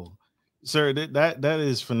 Sir, that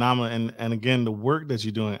is phenomenal. And again, the work that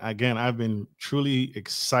you're doing, again, I've been truly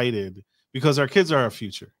excited because our kids are our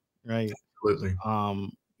future, right? Absolutely.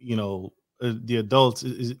 The adults,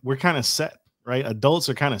 we're kind of set, right? Adults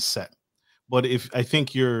are kind of set. But I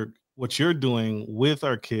think what you're doing with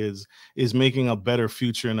our kids is making a better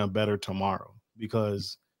future and a better tomorrow,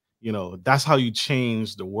 because that's how you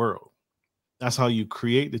change the world. That's how you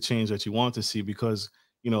create the change that you want to see, because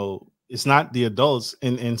it's not the adults.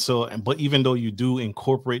 But even though you do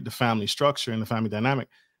incorporate the family structure and the family dynamic,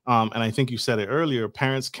 and I think you said it earlier,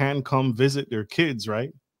 parents can come visit their kids,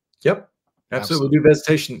 right? Yep. Absolutely. We do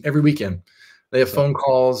visitation every weekend. They have phone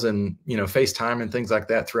calls and, FaceTime and things like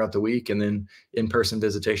that throughout the week, and then in-person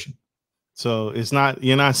visitation. So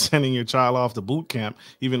you're not sending your child off to boot camp,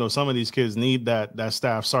 even though some of these kids need that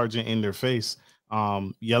staff sergeant in their face,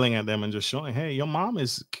 yelling at them and just showing, hey, your mom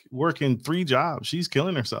is working 3 jobs. She's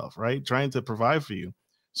killing herself, right? Trying to provide for you.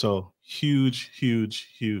 So huge.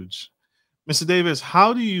 Mr. Davis,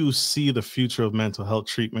 how do you see the future of mental health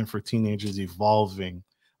treatment for teenagers evolving,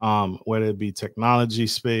 whether it be technology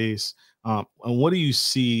space? And what do you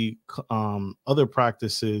see other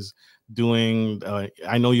practices doing?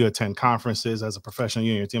 I know you attend conferences as a professional,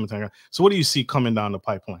 you and your team attend. So what do you see coming down the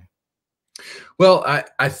pipeline? Well,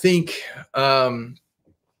 I think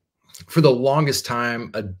for the longest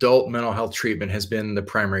time, adult mental health treatment has been the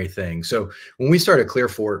primary thing. So when we started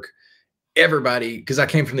Clearfork, everybody, because I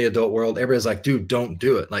came from the adult world, everybody's like, dude, don't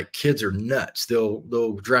do it. Like, kids are nuts.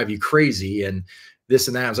 They'll drive you crazy and this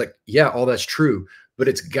and that. I was like, yeah, all that's true, but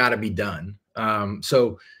it's got to be done.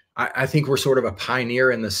 So I think we're sort of a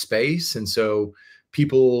pioneer in the space. And so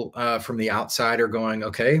people from the outside are going,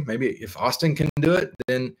 okay, maybe if Austin can do it,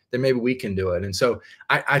 then maybe we can do it. And so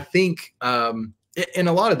I think, and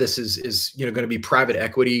a lot of this is going to be private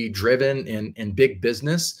equity driven and big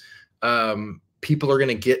business. People are going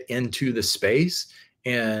to get into the space,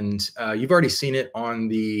 and you've already seen it on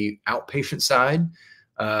the outpatient side,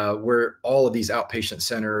 where all of these outpatient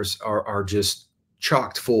centers are just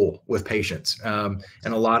chocked full with patients. And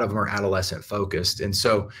a lot of them are adolescent focused. And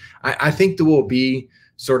so I think there will be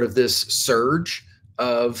sort of this surge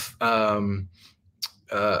of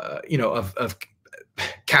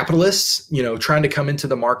capitalists, trying to come into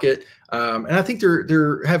the market. And I think they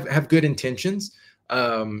have good intentions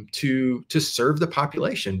to serve the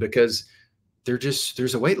population, because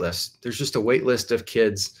there's a wait list. There's just a wait list of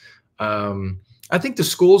kids. I think the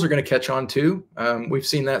schools are going to catch on too. We've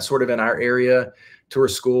seen that sort of in our area, to where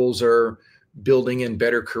schools are building in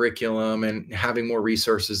better curriculum and having more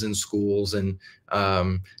resources in schools, and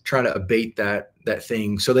trying to abate that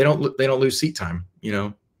thing so they don't lose seat time.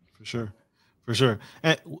 For sure.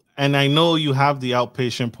 And I know you have the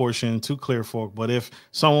outpatient portion to Clearfork, but if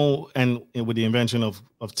someone, and with the invention of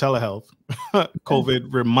telehealth,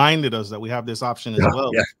 COVID reminded us that we have this option as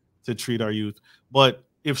well to treat our youth. But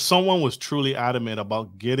if someone was truly adamant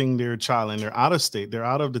about getting their child, and they're out of state, they're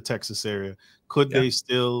out of the Texas area, could they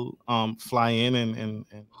still fly in and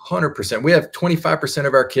 100%. We have 25%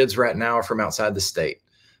 of our kids right now are from outside the state.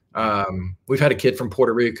 We've had a kid from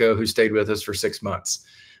Puerto Rico who stayed with us for 6 months.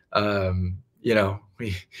 You know,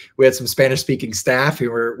 we had some Spanish speaking staff who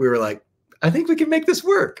we were like, I think we can make this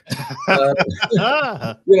work. You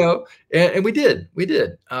know, and we did.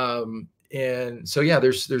 And so, yeah,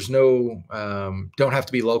 there's no, don't have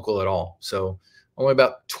to be local at all. So only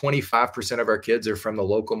about 25% of our kids are from the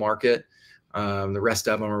local market. The rest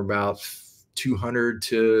of them are about 200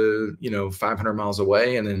 to, 500 miles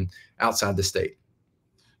away and then outside the state.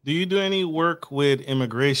 Do you do any work with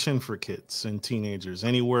immigration for kids and teenagers?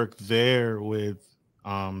 Any work there with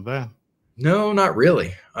that? No, not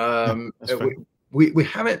really. We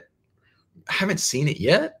haven't seen it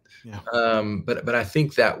yet. Yeah. But I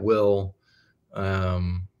think that will,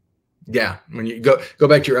 yeah. When you go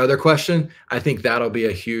back to your other question, I think that'll be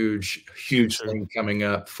a huge thing coming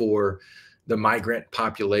up for the migrant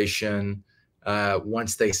population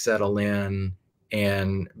once they settle in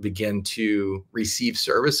and begin to receive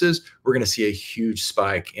services. We're going to see a huge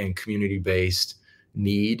spike in community-based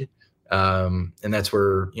need. And that's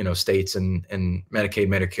where, states and Medicaid,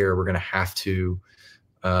 Medicare, we're going to have to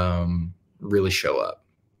really show up.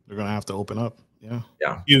 They're going to have to open up. Yeah.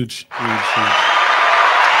 Yeah. Huge.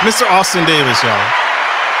 Mr. Austin Davis, y'all.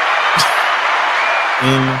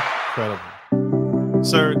 Incredible.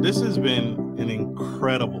 Sir, this has been an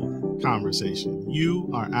incredible conversation. You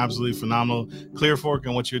are absolutely phenomenal. Clearfork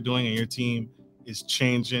and what you're doing and your team is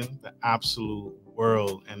changing the absolute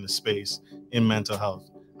world and the space in mental health.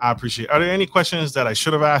 I appreciate it. Are there any questions that I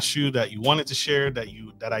should have asked you that you wanted to share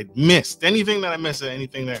that I missed? Anything that I missed?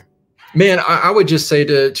 Anything there? Man, I would just say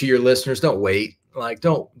to your listeners, don't wait. Like,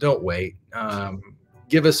 don't wait.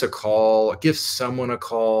 Give us a call. Give someone a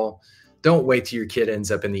call. Don't wait till your kid ends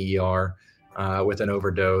up in the ER with an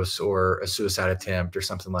overdose or a suicide attempt or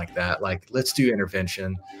something like that. Like, let's do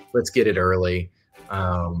intervention. Let's get it early.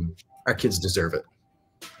 Our kids deserve it.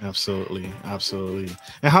 Absolutely. And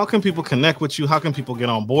how can people connect with you? How can people get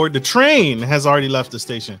on board? The train has already left the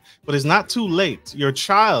station, but it's not too late. Your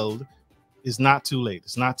child is not too late.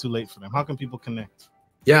 It's not too late for them. How can people connect?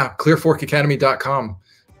 Yeah, clearforkacademy.com.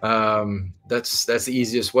 That's the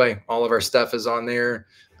easiest way. All of our stuff is on there.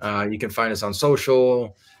 You can find us on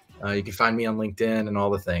social. You can find me on LinkedIn and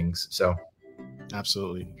all the things. So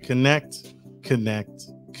absolutely. Connect.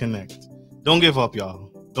 Don't give up,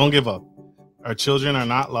 y'all. Don't give up. Our children are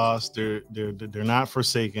not lost. They're not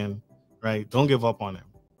forsaken, right? Don't give up on them.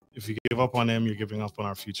 If you give up on them, you're giving up on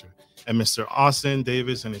our future. And Mr. Austin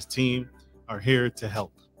Davis and his team are here to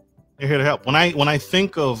help. They're here to help. When I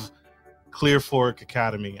think of Clearfork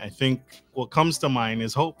Academy, I think what comes to mind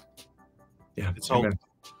is hope. Yeah, it's hope.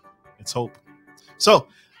 It's hope. So,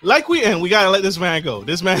 like we gotta let this man go.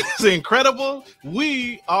 This man is incredible.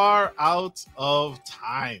 We are out of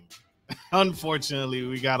time. Unfortunately,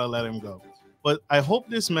 we gotta let him go. But I hope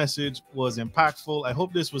this message was impactful. I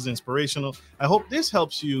hope this was inspirational. I hope this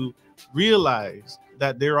helps you realize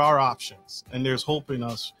that there are options and there's hope in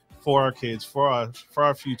us for our kids, for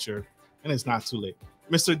our future, and it's not too late.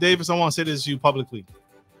 Mr. Davis, I want to say this to you publicly.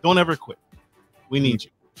 Don't ever quit. We need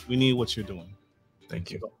you. We need what you're doing.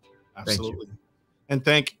 Thank you. Absolutely. Thank you. And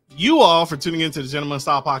thank you all for tuning into the Gentleman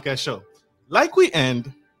Style Podcast Show. Like we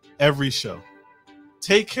end every show,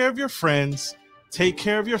 take care of your friends, take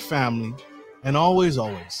care of your family, and always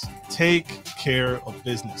take care of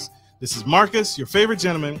business. This is Marcus, your favorite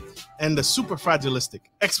gentleman, and the super fragilistic,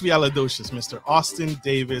 expialidocious Mr. Austin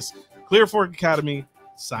Davis, Clearfork Academy,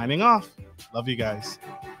 signing off. Love you guys.